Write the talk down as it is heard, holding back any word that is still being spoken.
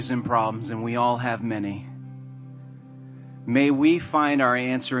and problems, and we all have many. May we find our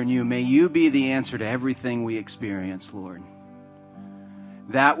answer in you. May you be the answer to everything we experience, Lord.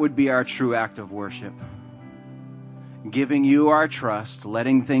 That would be our true act of worship. Giving you our trust,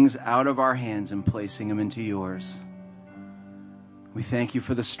 letting things out of our hands and placing them into yours. We thank you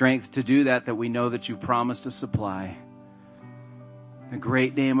for the strength to do that we know that you promised to supply. In the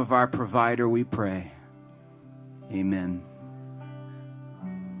great name of our provider we pray. Amen.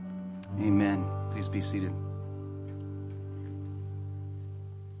 Amen. Please be seated.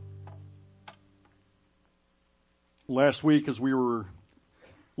 Last week, as we were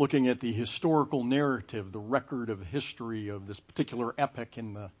looking at the historical narrative, the record of history of this particular epoch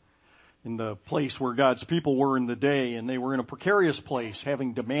in the place where God's people were in the day, and they were in a precarious place,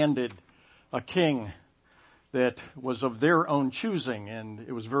 having demanded a king that was of their own choosing, and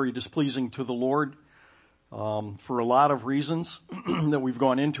it was very displeasing to the Lord for a lot of reasons that we've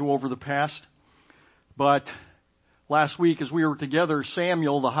gone into over the past. But last week, as we were together,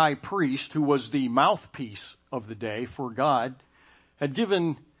 Samuel, the high priest, who was the mouthpiece of the day for God, had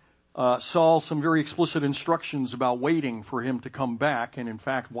given Saul some very explicit instructions about waiting for him to come back. And in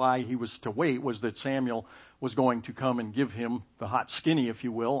fact, why he was to wait was that Samuel was going to come and give him the hot skinny, if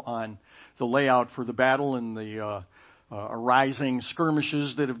you will, on the layout for the battle and the arising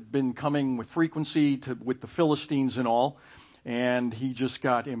skirmishes that have been coming with frequency with the Philistines and all. And he just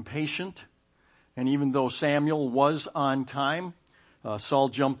got impatient. And even though Samuel was on time, Saul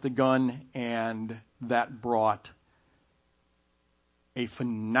jumped the gun, and that brought a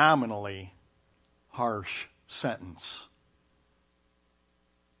phenomenally harsh sentence.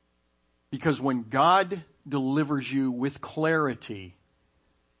 Because when God delivers you with clarity,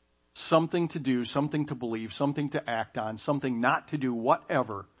 something to do, something to believe, something to act on, something not to do,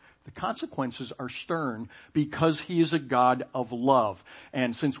 whatever, the consequences are stern because he is a God of love.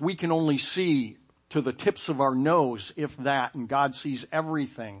 And since we can only see to the tips of our nose, if that, and God sees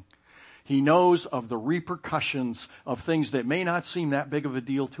everything, he knows of the repercussions of things that may not seem that big of a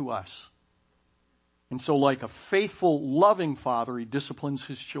deal to us. And so like a faithful, loving father, he disciplines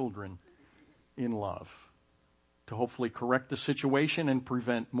his children in love to hopefully correct the situation and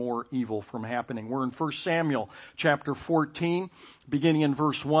prevent more evil from happening. We're in 1 Samuel chapter 14, beginning in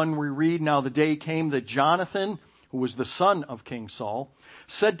verse 1, we read, "Now the day came that Jonathan, who was the son of King Saul,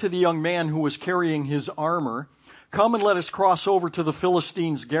 said to the young man who was carrying his armor, 'Come and let us cross over to the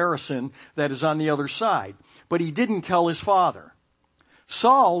Philistines' garrison that is on the other side.' But he didn't tell his father.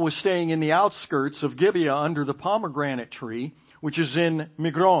 Saul was staying in the outskirts of Gibeah under the pomegranate tree, which is in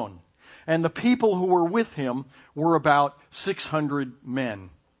Migron. And the people who were with him were about 600 men.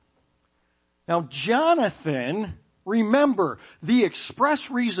 Now Jonathan, remember, the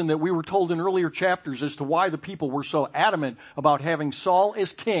express reason that we were told in earlier chapters as to why the people were so adamant about having Saul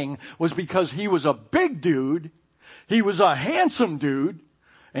as king was because he was a big dude, he was a handsome dude,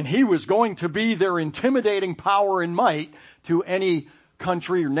 and he was going to be their intimidating power and might to any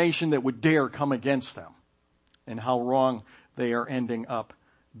country or nation that would dare come against them. And how wrong they are ending up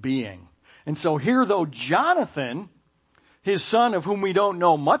being. And so here, though, Jonathan, his son, of whom we don't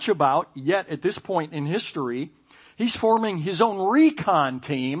know much about yet at this point in history, he's forming his own recon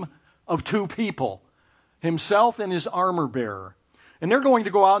team of 2 people, himself and his armor bearer. And they're going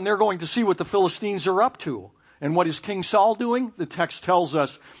to go out and they're going to see what the Philistines are up to. And what is King Saul doing? The text tells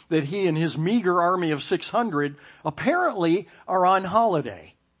us that he and his meager army of 600 apparently are on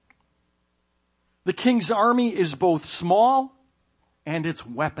holiday. The king's army is both small and it's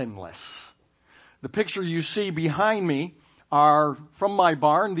weaponless. The picture you see behind me are from my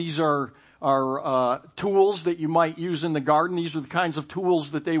barn. These are tools that you might use in the garden. These are the kinds of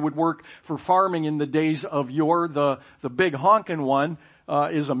tools that they would work for farming in the days of yore. The big honkin' one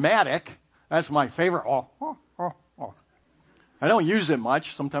is a mattock. That's my favorite. Oh. I don't use it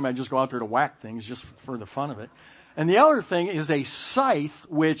much. Sometimes I just go out there to whack things just for the fun of it. And the other thing is a scythe,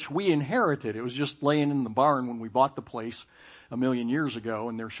 which we inherited. It was just laying in the barn when we bought the place a million years ago,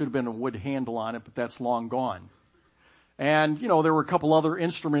 and there should have been a wood handle on it, but that's long gone. And, there were a couple other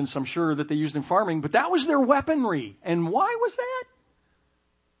instruments, I'm sure, that they used in farming, but that was their weaponry. And why was that?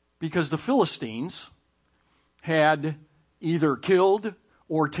 Because the Philistines had either killed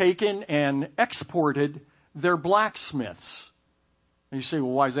or taken and exported their blacksmiths. And you say,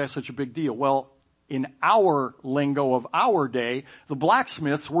 well, why is that such a big deal? Well, in our lingo of our day, the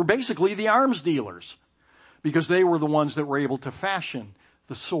blacksmiths were basically the arms dealers, because they were the ones that were able to fashion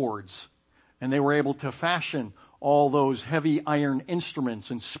the swords, and they were able to fashion all those heavy iron instruments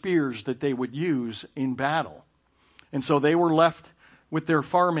and spears that they would use in battle. And so they were left with their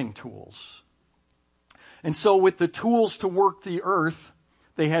farming tools. And so with the tools to work the earth,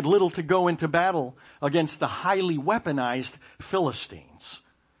 they had little to go into battle against the highly weaponized Philistines.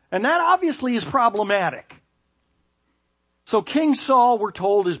 And that obviously is problematic. So King Saul, we're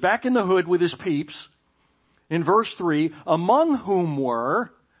told, is back in the hood with his peeps. In verse 3, among whom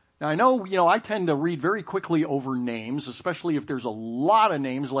were, now I know, I tend to read very quickly over names, especially if there's a lot of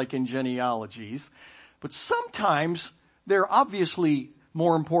names like in genealogies. But sometimes they're obviously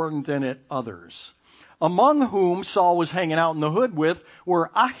more important than at others. Among whom Saul was hanging out in the hood with were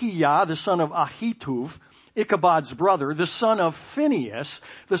Ahiah, the son of Ahituv, Ichabod's brother, the son of Phinehas,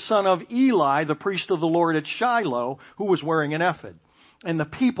 the son of Eli, the priest of the Lord at Shiloh, who was wearing an ephod. And the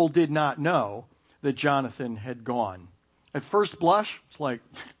people did not know that Jonathan had gone. At first blush, it's like,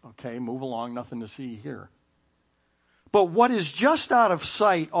 okay, move along, nothing to see here. But what is just out of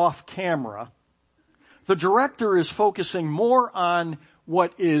sight off camera, the director is focusing more on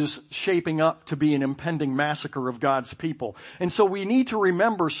what is shaping up to be an impending massacre of God's people. And so we need to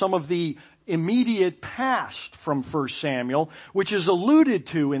remember some of the immediate past from 1 Samuel, which is alluded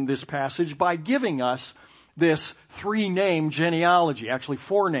to in this passage by giving us this 3-name genealogy, actually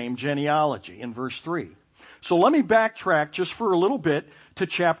 4-name genealogy in verse 3. So let me backtrack just for a little bit to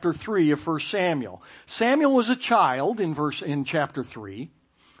chapter 3 of 1 Samuel. Samuel was a child in chapter 3,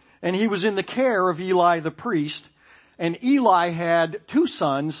 and he was in the care of Eli the priest. And Eli had 2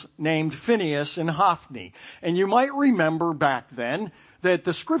 sons named Phinehas and Hophni. And you might remember back then that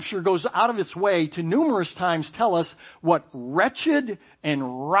the scripture goes out of its way to numerous times tell us what wretched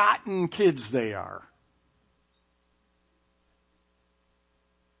and rotten kids they are.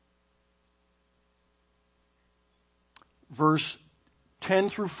 Verse 10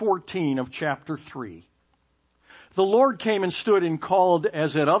 through 14 of chapter 3. The Lord came and stood and called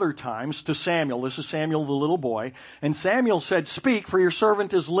as at other times to Samuel. This is Samuel the little boy. And Samuel said, speak, for your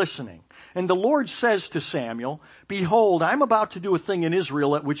servant is listening. And the Lord says to Samuel, behold, I'm about to do a thing in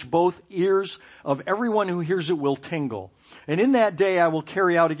Israel at which both ears of everyone who hears it will tingle. And in that day I will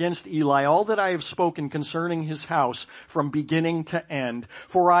carry out against Eli all that I have spoken concerning his house from beginning to end.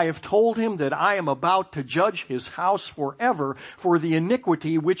 For I have told him that I am about to judge his house forever for the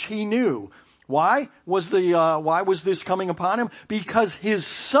iniquity which he knew. Why was this coming upon him? Because his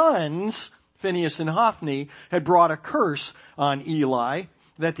sons, Phinehas and Hophni, had brought a curse on Eli,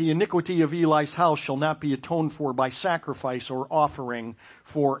 that the iniquity of Eli's house shall not be atoned for by sacrifice or offering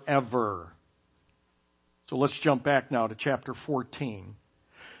forever. So let's jump back now to chapter 14.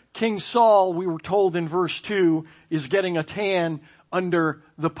 King Saul, we were told in verse 2, is getting a tan under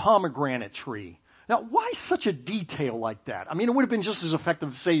the pomegranate tree. Now, why such a detail like that? I mean, it would have been just as effective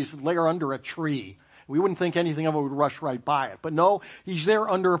to say he's there under a tree. We wouldn't think anything of it would rush right by it. But no, he's there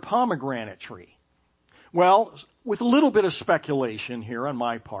under a pomegranate tree. Well, with a little bit of speculation here on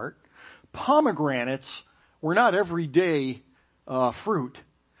my part, pomegranates were not everyday fruit.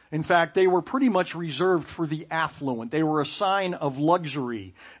 In fact, they were pretty much reserved for the affluent. They were a sign of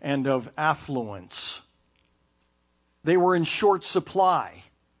luxury and of affluence. They were in short supply.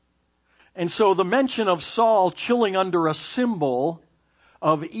 And so the mention of Saul chilling under a symbol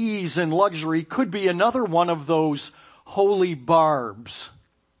of ease and luxury could be another one of those holy barbs.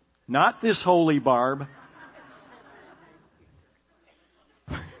 Not this holy barb.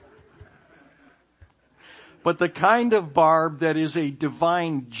 But the kind of barb that is a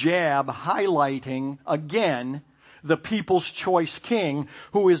divine jab highlighting, again, the people's choice king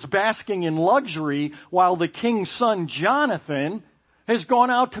who is basking in luxury while the king's son Jonathan has gone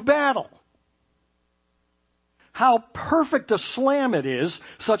out to battle. How perfect a slam it is,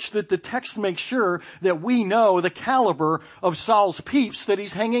 such that the text makes sure that we know the caliber of Saul's peeps that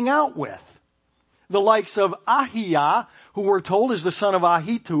he's hanging out with. The likes of Ahiah, who we're told is the son of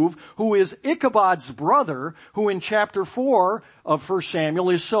Ahituv, who is Ichabod's brother, who in chapter 4 of 1 Samuel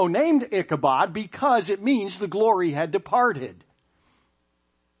is so named Ichabod because it means the glory had departed.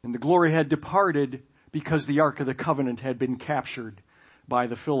 And the glory had departed because the Ark of the Covenant had been captured by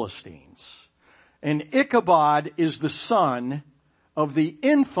the Philistines. And Ichabod is the son of the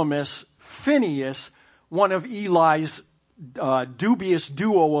infamous Phinehas, one of Eli's dubious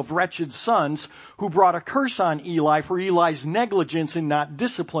duo of wretched sons who brought a curse on Eli for Eli's negligence in not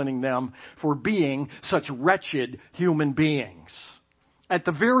disciplining them for being such wretched human beings. At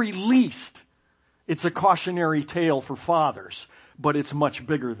the very least, it's a cautionary tale for fathers, but it's much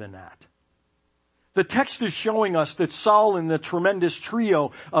bigger than that. The text is showing us that Saul and the tremendous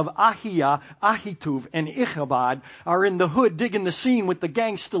trio of Ahiah, Ahituv, and Ichabod are in the hood digging the scene with the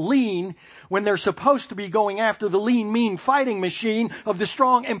gangsta lean when they're supposed to be going after the lean, mean fighting machine of the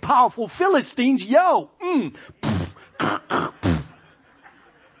strong and powerful Philistines. Yo!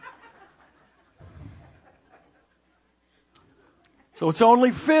 So it's only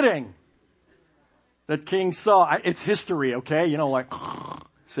fitting that King Saul, it's history, okay? You know, like,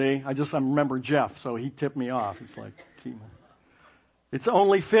 see, I remember Jeff, so he tipped me off. It's like, it's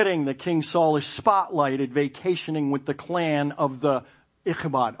only fitting that King Saul is spotlighted vacationing with the clan of the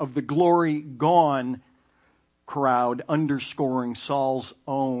Ichabod, of the glory gone crowd, underscoring Saul's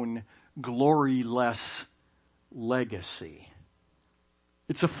own gloryless legacy.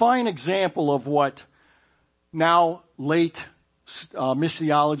 It's a fine example of what now late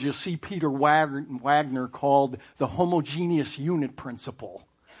missiologist C. Peter Wagner called the homogeneous unit principle.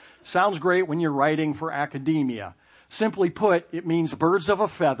 Sounds great when you're writing for academia. Simply put, it means birds of a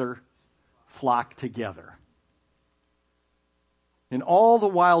feather flock together. And all the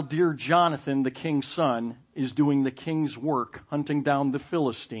while, dear Jonathan, the king's son, is doing the king's work, hunting down the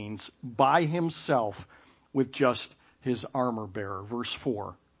Philistines by himself with just his armor bearer. Verse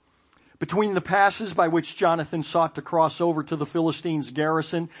 4. Between the passes by which Jonathan sought to cross over to the Philistines'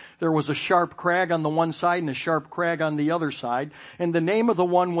 garrison, there was a sharp crag on the one side and a sharp crag on the other side, and the name of the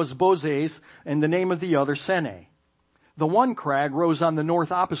one was Bozez, and the name of the other Sene. The one crag rose on the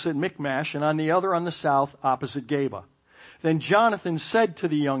north opposite Michmash, and on the other on the south opposite Geba. Then Jonathan said to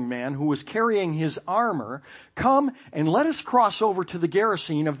the young man who was carrying his armor, "Come and let us cross over to the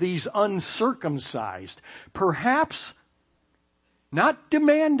garrison of these uncircumcised. Perhaps," not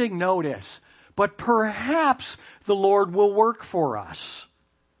demanding notice, but perhaps the Lord will work for us.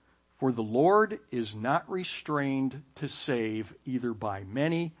 For the Lord is not restrained to save either by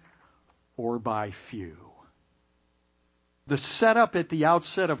many or by few. The setup at the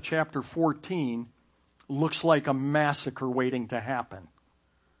outset of chapter 14 looks like a massacre waiting to happen.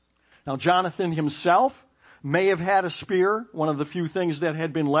 Now, Jonathan himself may have had a spear, one of the few things that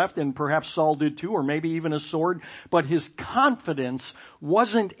had been left, and perhaps Saul did too, or maybe even a sword, but his confidence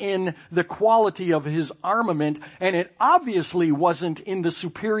wasn't in the quality of his armament, and it obviously wasn't in the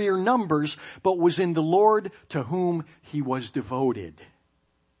superior numbers, but was in the Lord to whom he was devoted.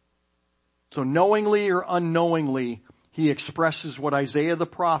 So knowingly or unknowingly, he expresses what Isaiah the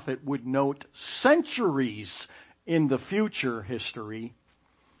prophet would note centuries in the future history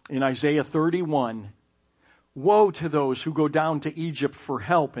in Isaiah 31. Woe to those who go down to Egypt for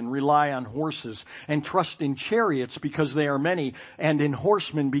help and rely on horses and trust in chariots because they are many and in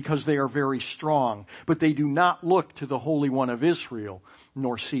horsemen because they are very strong. But they do not look to the Holy One of Israel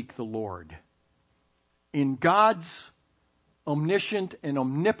nor seek the Lord. In God's omniscient and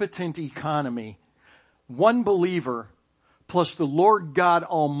omnipotent economy, one believer plus the Lord God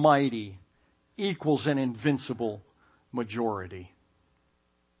Almighty equals an invincible majority.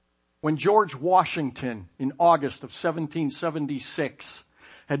 When George Washington, in August of 1776,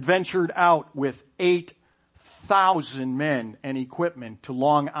 had ventured out with 8,000 men and equipment to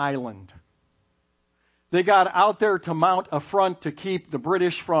Long Island, they got out there to mount a front to keep the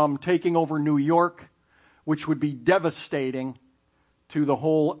British from taking over New York, which would be devastating to the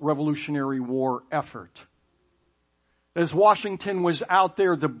whole Revolutionary War effort. As Washington was out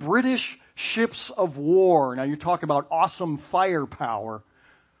there, the British ships of war, now you talk about awesome firepower,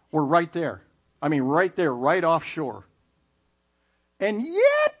 were right there. I mean, right there, right offshore. And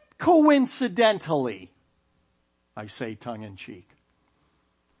yet, coincidentally, I say tongue in cheek,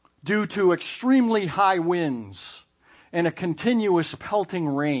 due to extremely high winds and a continuous pelting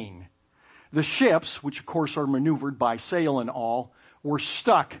rain, the ships, which of course are maneuvered by sail and all, were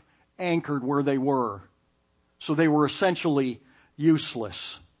stuck, anchored where they were. So they were essentially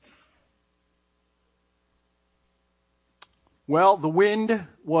useless. Well, the wind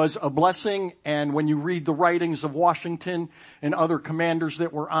was a blessing, and when you read the writings of Washington and other commanders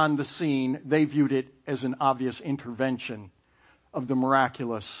that were on the scene, they viewed it as an obvious intervention of the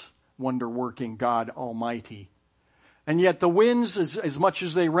miraculous, wonder-working God Almighty. And yet the winds, as much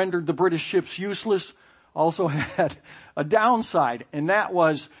as they rendered the British ships useless, also had a downside, and that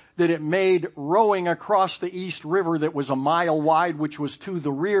was that it made rowing across the East River that was a mile wide, which was to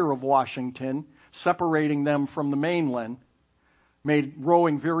the rear of Washington, separating them from the mainland, made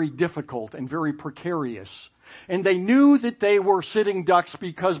rowing very difficult and very precarious. And they knew that they were sitting ducks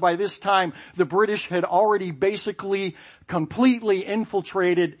because by this time the British had already basically completely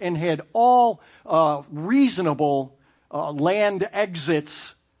infiltrated and had all reasonable land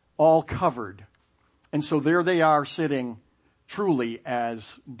exits all covered. And so there they are sitting truly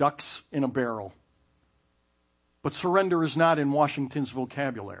as ducks in a barrel. But surrender is not in Washington's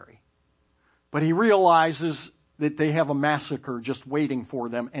vocabulary. But he realizes that they have a massacre just waiting for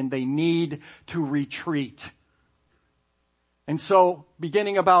them and they need to retreat. And so,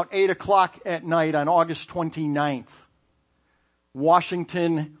 beginning about 8 o'clock at night on August 29th,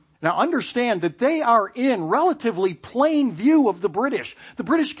 Washington Now understand that they are in relatively plain view of the British. The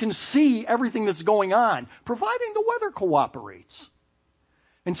British can see everything that's going on, providing the weather cooperates.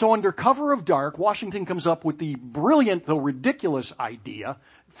 And so under cover of dark, Washington comes up with the brilliant, though ridiculous idea,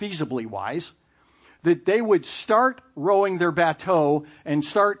 feasibly wise, that they would start rowing their bateau and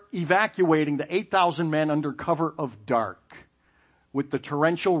start evacuating the 8,000 men under cover of dark with the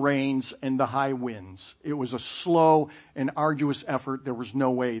torrential rains and the high winds. It was a slow and arduous effort. There was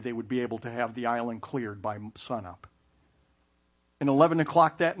no way they would be able to have the island cleared by sunup. And 11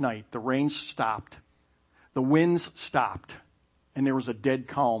 o'clock that night, the rains stopped, the winds stopped, and there was a dead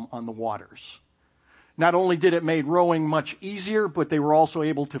calm on the waters. Not only did it make rowing much easier, but they were also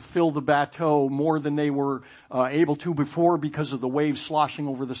able to fill the bateau more than they were able to before because of the waves sloshing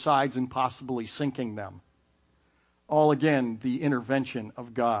over the sides and possibly sinking them. All again, the intervention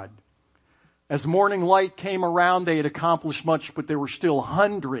of God. As morning light came around, they had accomplished much, but there were still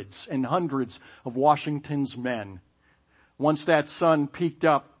hundreds and hundreds of Washington's men. Once that sun peaked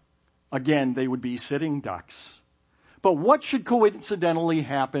up, again, they would be sitting ducks. But what should coincidentally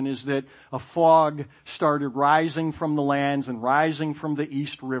happen is that a fog started rising from the lands and rising from the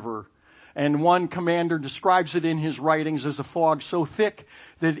East River. And one commander describes it in his writings as a fog so thick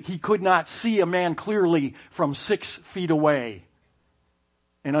that he could not see a man clearly from 6 feet away.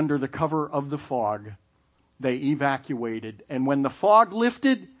 And under the cover of the fog, they evacuated. And when the fog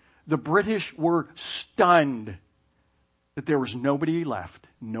lifted, the British were stunned that there was nobody left,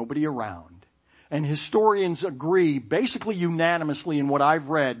 nobody around. And historians agree, basically unanimously in what I've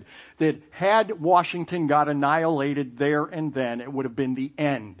read, that had Washington got annihilated there and then, it would have been the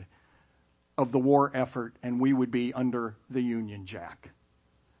end of the war effort, and we would be under the Union Jack.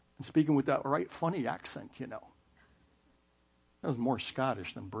 And speaking with that right funny accent, you know. That was more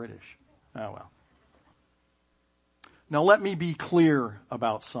Scottish than British. Oh well. Now let me be clear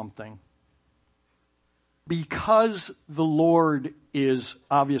about something. Because the Lord is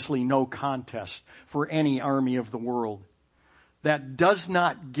obviously no contest for any army of the world, that does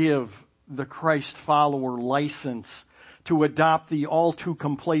not give the Christ follower license to adopt the all too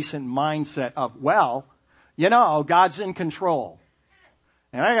complacent mindset of, well, you know, God's in control.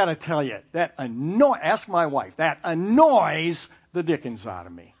 And I gotta tell you, ask my wife, that annoys the dickens out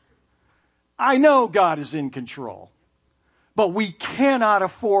of me. I know God is in control. But we cannot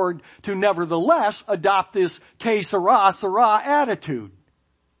afford to nevertheless adopt this que sera, sera attitude.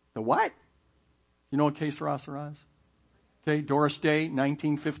 The what? You know what que sera, sera is? Okay, Doris Day,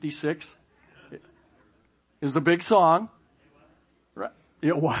 1956. It was a big song.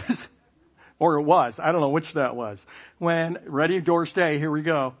 It was. Or it was. I don't know which that was. Ready, Doris Day, here we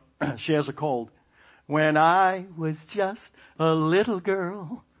go. She has a cold. When I was just a little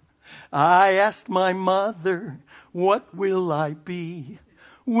girl, I asked my mother, what will I be?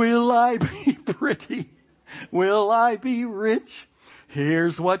 Will I be pretty? Will I be rich?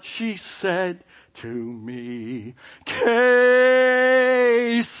 Here's what she said to me.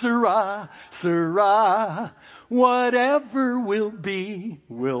 Que sera, sera. Whatever will be,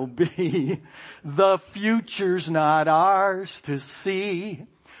 will be. The future's not ours to see.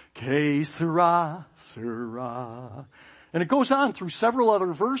 Que sera, sera. And it goes on through several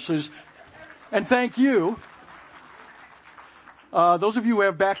other verses. And thank you. Those of you who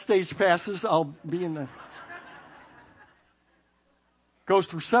have backstage passes, I'll be in the... Goes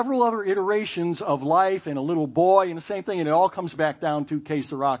through several other iterations of life and a little boy and the same thing, and it all comes back down to que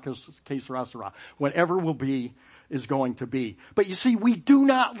sera, sera. Whatever will be is going to be. But you see, we do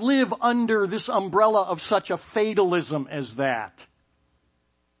not live under this umbrella of such a fatalism as that.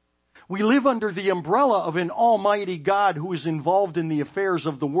 We live under the umbrella of an almighty God who is involved in the affairs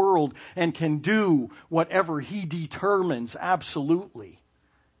of the world and can do whatever he determines, absolutely.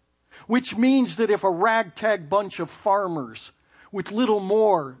 Which means that if a ragtag bunch of farmers with little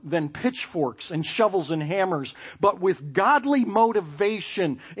more than pitchforks and shovels and hammers, but with godly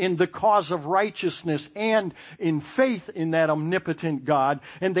motivation in the cause of righteousness and in faith in that omnipotent God,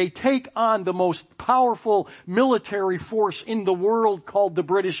 and they take on the most powerful military force in the world called the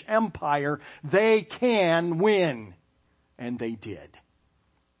British Empire, they can win. And they did.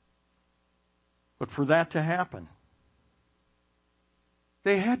 But for that to happen,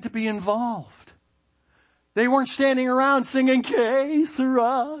 they had to be involved. They weren't standing around singing, que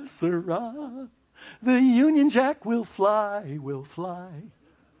sera, sera. The Union Jack will fly, will fly.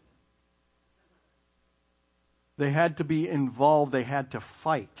 They had to be involved. They had to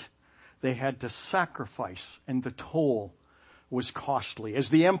fight. They had to sacrifice. And the toll was costly. As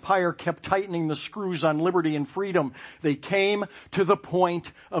the empire kept tightening the screws on liberty and freedom, they came to the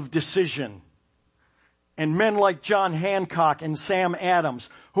point of decision. and men like John Hancock and Sam Adams,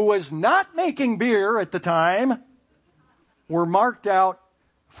 who was not making beer at the time, were marked out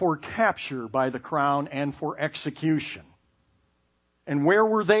for capture by the Crown and for execution. And where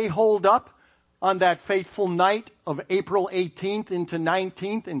were they holed up on that fateful night of April 18th into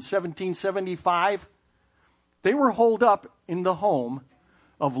 19th in 1775? They were holed up in the home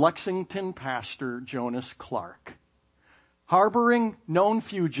of Lexington pastor Jonas Clark, harboring known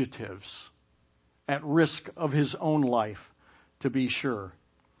fugitives at risk of his own life, to be sure.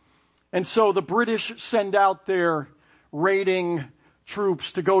 And so the British send out their raiding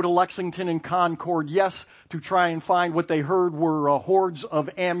troops to go to Lexington and Concord, yes, to try and find what they heard were hordes of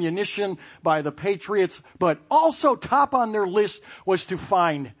ammunition by the Patriots, but also top on their list was to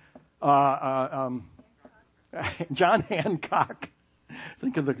find John Hancock.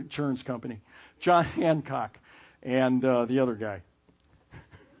 Think of the insurance company. John Hancock and the other guy.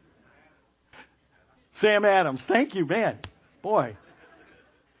 Sam Adams. Thank you, man. Boy.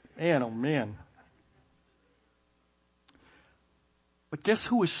 Man, oh man. But guess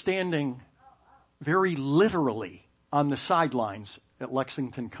who was standing very literally on the sidelines at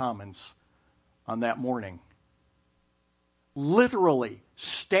Lexington Commons on that morning? Literally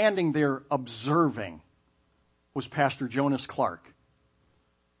standing there observing was Pastor Jonas Clark.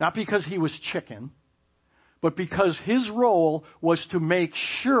 Not because he was chicken, but because his role was to make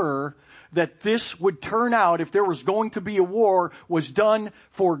sure that this would turn out, if there was going to be a war, was done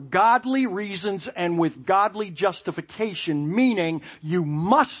for godly reasons and with godly justification, meaning you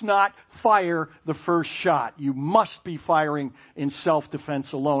must not fire the first shot. You must be firing in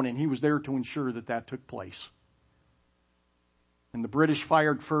self-defense alone, and he was there to ensure that that took place. And the British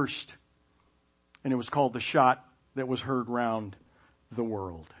fired first, and it was called the shot that was heard round the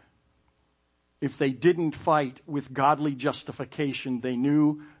world. If they didn't fight with godly justification, they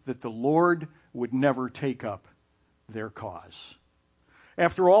knew that the Lord would never take up their cause.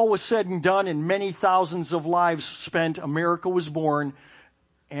 After all was said and done and many thousands of lives spent, America was born,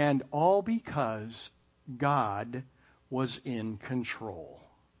 and all because God was in control.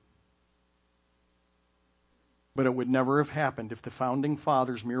 But it would never have happened if the founding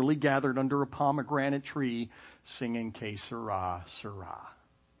fathers merely gathered under a pomegranate tree singing Que Sera, Sera.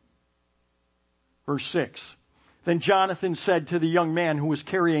 Verse 6, then Jonathan said to the young man who was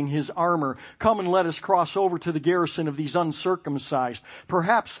carrying his armor, come and let us cross over to the garrison of these uncircumcised.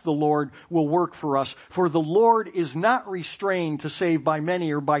 Perhaps the Lord will work for us, for the Lord is not restrained to save by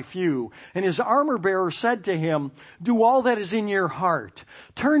many or by few. And his armor bearer said to him, do all that is in your heart.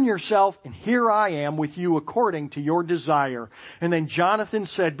 Turn yourself, and here I am with you according to your desire. And then Jonathan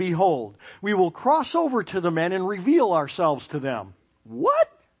said, behold, we will cross over to the men and reveal ourselves to them. What?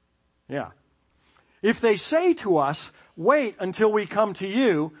 Yeah. If they say to us, wait until we come to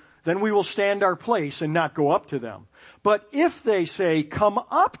you, then we will stand our place and not go up to them. But if they say, come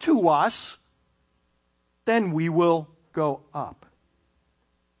up to us, then we will go up.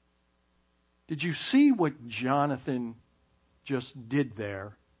 Did you see what Jonathan just did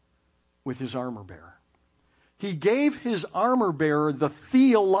there with his armor bearer? He gave his armor bearer the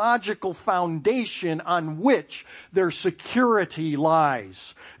theological foundation on which their security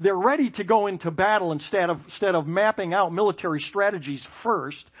lies. They're ready to go into battle instead of mapping out military strategies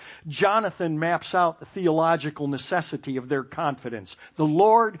first. Jonathan maps out the theological necessity of their confidence. The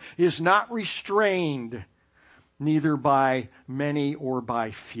Lord is not restrained, neither by many or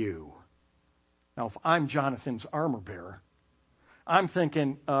by few. Now, if I'm Jonathan's armor bearer, I'm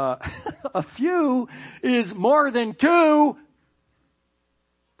thinking, a few is more than two.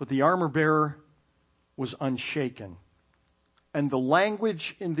 But the armor bearer was unshaken. And the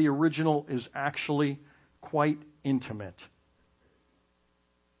language in the original is actually quite intimate.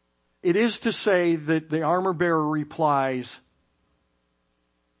 It is to say that the armor bearer replies,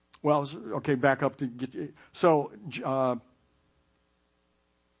 well, okay, back up to get, so,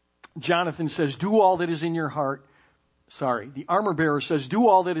 Jonathan says, do all that is in your heart. The armor bearer says, do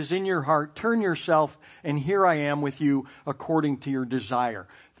all that is in your heart, turn yourself, and here I am with you according to your desire.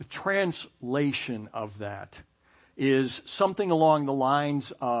 The translation of that is something along the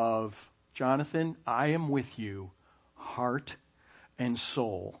lines of, Jonathan, I am with you, heart and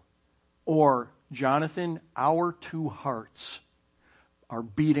soul. Or, Jonathan, our two hearts are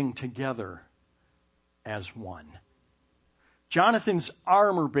beating together as one. Jonathan's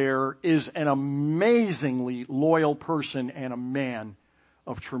armor bearer is an amazingly loyal person and a man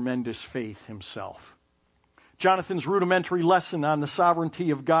of tremendous faith himself. Jonathan's rudimentary lesson on the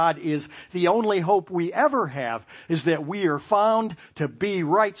sovereignty of God is the only hope we ever have is that we are found to be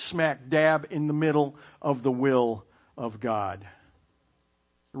right smack dab in the middle of the will of God.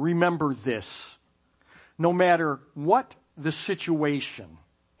 Remember this. no matter what the situation.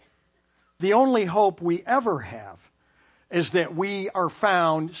 The only hope we ever have is that we are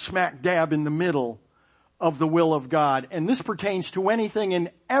found smack dab in the middle of the will of God. And this pertains to anything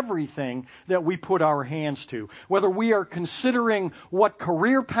and everything that we put our hands to. Whether we are considering what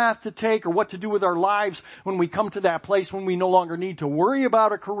career path to take or what to do with our lives when we come to that place when we no longer need to worry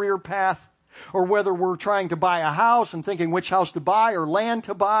about a career path, or whether we're trying to buy a house and thinking which house to buy or land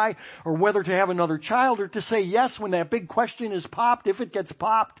to buy, or whether to have another child or to say yes when that big question is popped, if it gets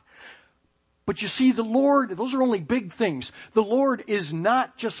popped. But you see, the Lord, those are only big things. The Lord is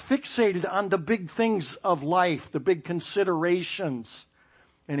not just fixated on the big things of life, the big considerations.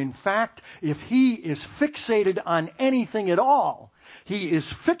 And in fact, if He is fixated on anything at all, He is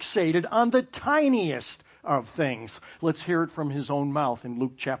fixated on the tiniest of things. Let's hear it from His own mouth in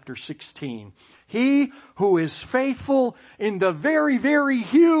Luke chapter 16. He who is faithful in the very, very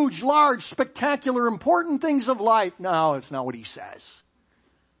huge, large, spectacular, important things of life. No, it's not what He says.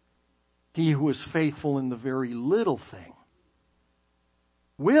 He who is faithful in the very little thing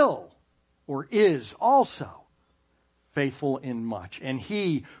will or is also faithful in much. And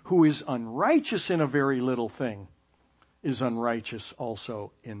he who is unrighteous in a very little thing is unrighteous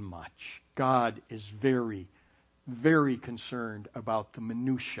also in much. God is very, very concerned about the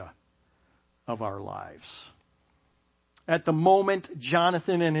minutia of our lives. At the moment,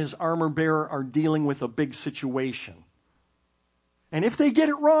 Jonathan and his armor bearer are dealing with a big situation. And if they get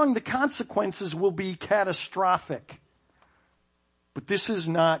it wrong, the consequences will be catastrophic. But this is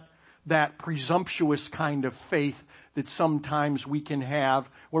not that presumptuous kind of faith that sometimes we can have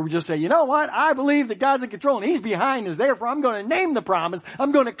where we just say, you know what, I believe that God's in control and He's behind us, therefore I'm going to name the promise,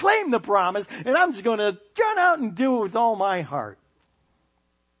 I'm going to claim the promise, and I'm just going to run out and do it with all my heart.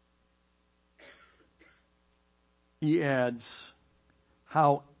 He adds,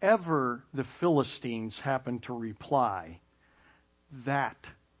 however the Philistines happen to reply, that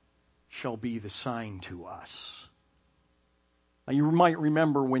shall be the sign to us. Now, you might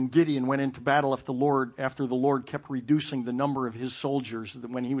remember when Gideon went into battle after the Lord kept reducing the number of his soldiers, that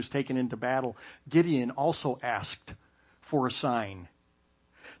when he was taken into battle, Gideon also asked for a sign.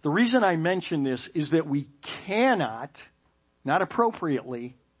 The reason I mention this is that we cannot, not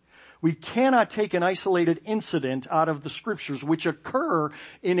appropriately, we cannot take an isolated incident out of the scriptures which occur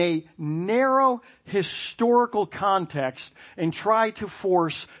in a narrow historical context and try to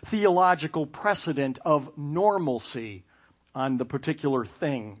force theological precedent of normalcy on the particular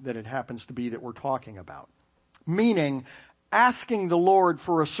thing that it happens to be that we're talking about. Meaning, asking the Lord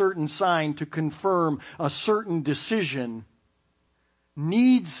for a certain sign to confirm a certain decision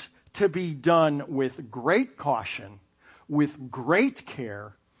needs to be done with great caution, with great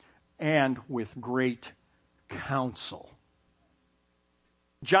care, and with great counsel.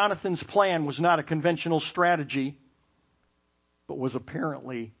 Jonathan's plan was not a conventional strategy, but was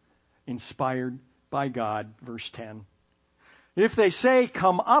apparently inspired by God. Verse 10. If they say,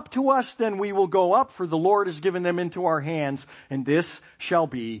 come up to us, then we will go up, for the Lord has given them into our hands, and this shall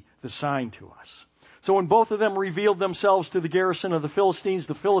be the sign to us. So when both of them revealed themselves to the garrison of the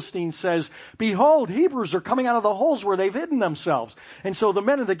Philistines says, behold, Hebrews are coming out of the holes where they've hidden themselves. And so the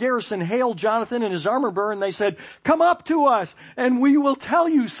men of the garrison hailed Jonathan and his armor bearer, and they said, come up to us, and we will tell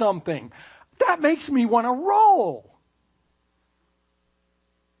you something. That makes me want to roll.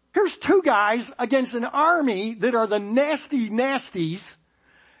 Here's two guys against an army that are the nasty nasties,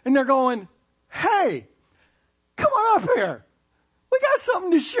 and they're going, hey, come on up here. We got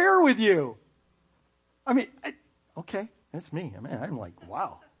something to share with you. I mean, okay, that's me. I mean, I'm like,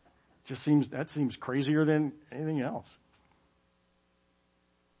 wow. That seems crazier than anything else.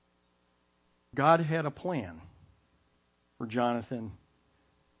 God had a plan for Jonathan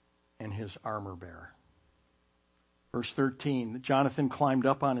and his armor bearer. Verse 13, Jonathan climbed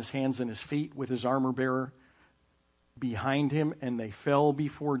up on his hands and his feet with his armor bearer behind him, and they fell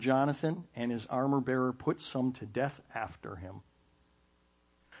before Jonathan, and his armor bearer put some to death after him.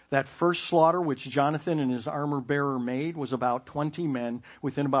 That first slaughter which Jonathan and his armor bearer made was about 20 men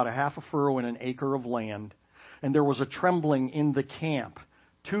within about a half a furrow and an acre of land. And there was a trembling in the camp.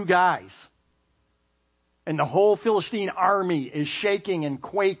 2 guys. And the whole Philistine army is shaking and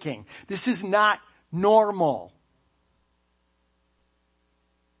quaking. This is not normal.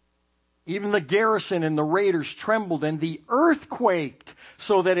 Even the garrison and the raiders trembled, and the earth quaked,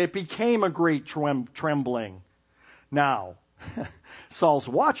 so that it became a great trembling. Now, Saul's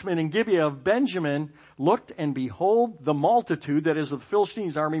watchmen in Gibeah of Benjamin looked, and behold, the multitude, that is of the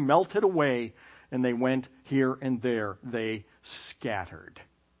Philistines' army, melted away, and they went here and there. They scattered.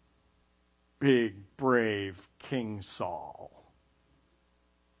 Big, brave King Saul.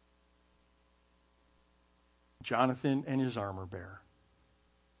 Jonathan and his armor bearer.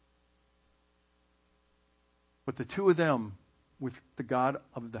 But the two of them, with the God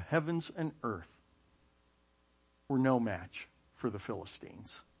of the heavens and earth, were no match for the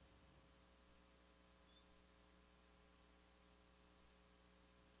Philistines.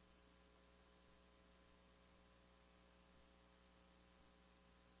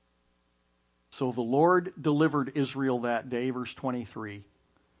 So the Lord delivered Israel that day, verse 23,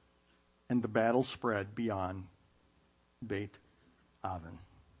 and the battle spread beyond Beit Aven.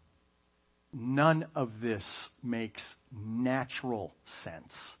 None of this makes natural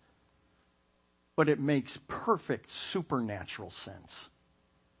sense, but it makes perfect supernatural sense.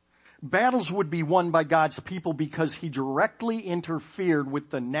 Battles would be won by God's people because he directly interfered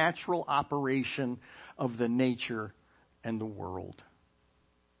with the natural operation of the nature and the world.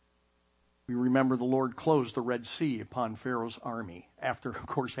 We remember the Lord closed the Red Sea upon Pharaoh's army after, of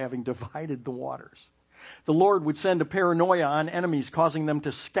course, having divided the waters. The Lord would send a paranoia on enemies, causing them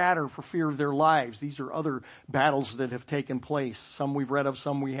to scatter for fear of their lives. These are other battles that have taken place. Some we've read of,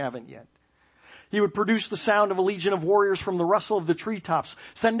 some we haven't yet. He would produce the sound of a legion of warriors from the rustle of the treetops,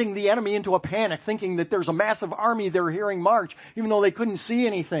 sending the enemy into a panic, thinking that there's a massive army they're hearing march, even though they couldn't see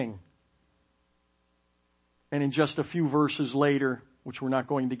anything. And in just a few verses later, which we're not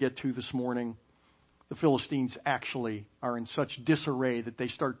going to get to this morning, the Philistines actually are in such disarray that they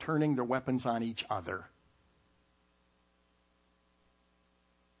start turning their weapons on each other.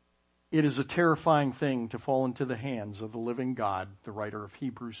 It is a terrifying thing to fall into the hands of the living God, the writer of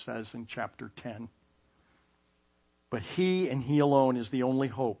Hebrews says in chapter 10. But he and he alone is the only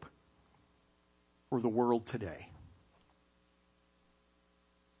hope for the world today.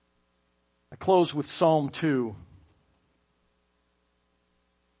 I close with Psalm 2.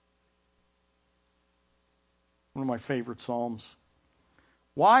 One of my favorite Psalms.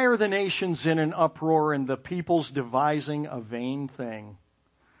 Why are the nations in an uproar and the peoples devising a vain thing?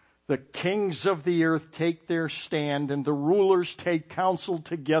 The kings of the earth take their stand and the rulers take counsel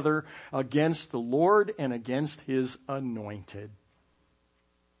together against the Lord and against his anointed.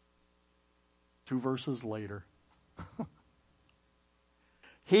 2 verses later.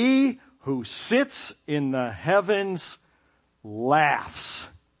 He who sits in the heavens laughs.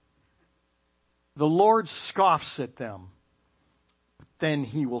 The Lord scoffs at them. Then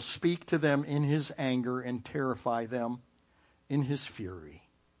he will speak to them in his anger and terrify them in his fury.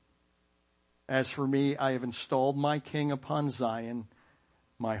 As for me, I have installed my king upon Zion,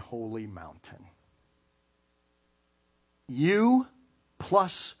 my holy mountain. You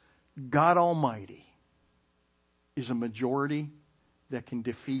plus God Almighty is a majority that can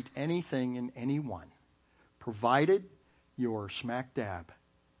defeat anything and anyone, provided you're smack dab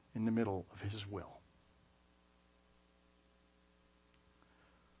in the middle of his will.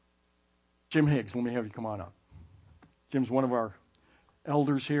 Jim Higgs, let me have you come on up. Jim's one of our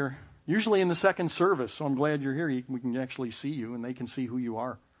elders here, usually in the second service, so I'm glad you're here. We can actually see you and they can see who you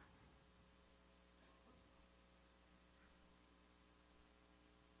are.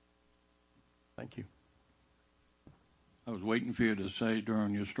 Thank you. I was waiting for you to say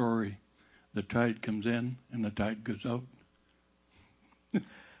during your story, the tide comes in and the tide goes out.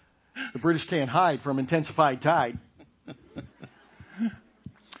 The British can't hide from intensified tide.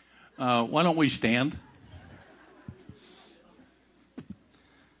 Why don't we stand?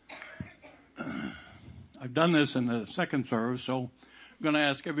 I've done this in the second service, so I'm going to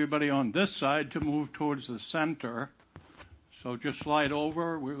ask everybody on this side to move towards the center. So just slide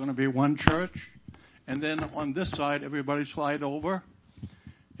over. We're going to be one church. And then on this side, everybody slide over.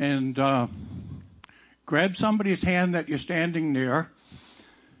 And grab somebody's hand that you're standing near.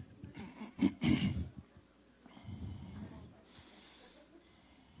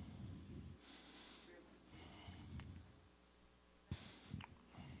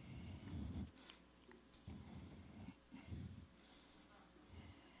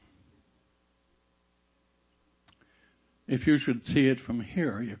 If you should see it from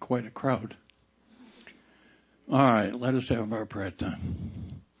here, you're quite a crowd. All right, let us have our prayer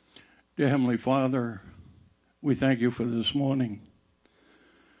time. Dear Heavenly Father, we thank you for this morning.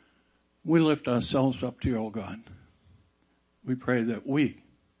 We lift ourselves up to you, O God. We pray that we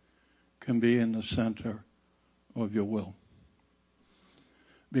can be in the center of your will,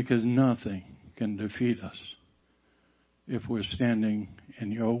 because nothing can defeat us if we're standing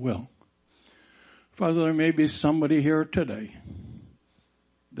in your will. Father, there may be somebody here today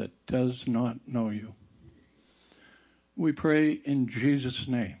that does not know you. We pray in Jesus'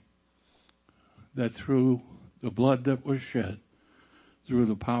 name that through the blood that was shed, through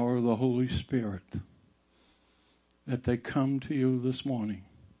the power of the Holy Spirit, that they come to you this morning,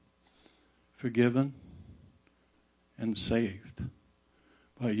 forgiven, and saved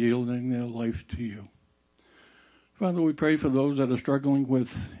by yielding their life to you. Father, we pray for those that are struggling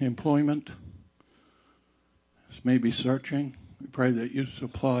with employment, maybe searching. We pray that you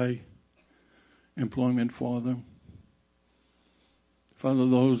supply employment for them. Father,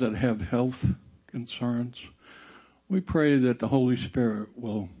 those that have health concerns, we pray that the Holy Spirit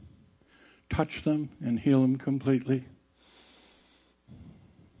will touch them and heal them completely.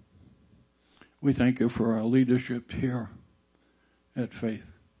 We thank you for our leadership here at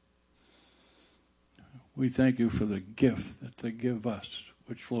Faith. We thank you for the gift that they give us,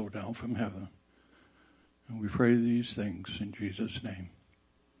 which flow down from heaven. And we pray these things in Jesus' name.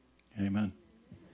 Amen.